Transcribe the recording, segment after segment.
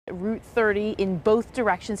Route 30 in both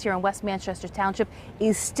directions here in West Manchester Township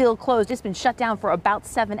is still closed. It's been shut down for about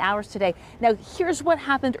 7 hours today. Now, here's what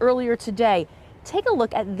happened earlier today. Take a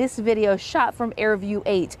look at this video shot from AirView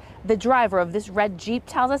 8. The driver of this red Jeep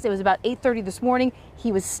tells us it was about 8:30 this morning.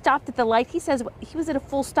 He was stopped at the light. He says he was at a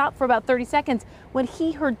full stop for about 30 seconds when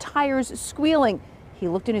he heard tires squealing. He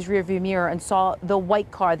looked in his rearview mirror and saw the white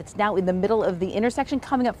car that's now in the middle of the intersection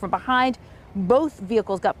coming up from behind. Both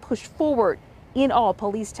vehicles got pushed forward. In all,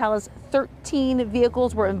 police tell us 13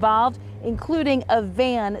 vehicles were involved, including a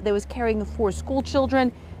van that was carrying 4 school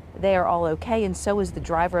children. They are all okay, and so is the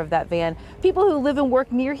driver of that van. People who live and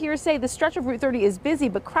work near here say the stretch of Route 30 is busy,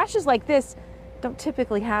 but crashes like this don't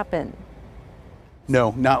typically happen.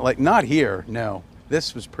 No, not here. No,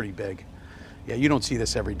 this was pretty big. Yeah, you don't see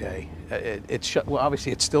this every day. It's shut. Well,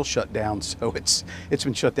 obviously it's still shut down, so it's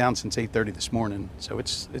been shut down since 8:30 this morning. So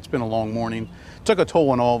it's been a long morning. Took a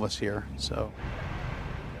toll on all of us here. So.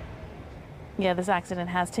 Yeah, this accident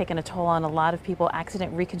has taken a toll on a lot of people.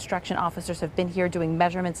 Accident reconstruction officers have been here doing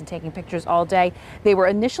measurements and taking pictures all day. They were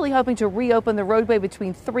initially hoping to reopen the roadway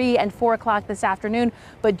between 3 and 4 o'clock this afternoon,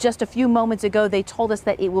 but just a few moments ago they told us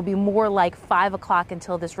that it will be more like 5 o'clock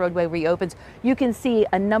until this roadway reopens. You can see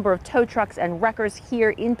a number of tow trucks and wreckers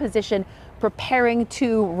here in position preparing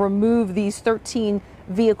to remove these 13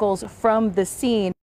 vehicles from the scene.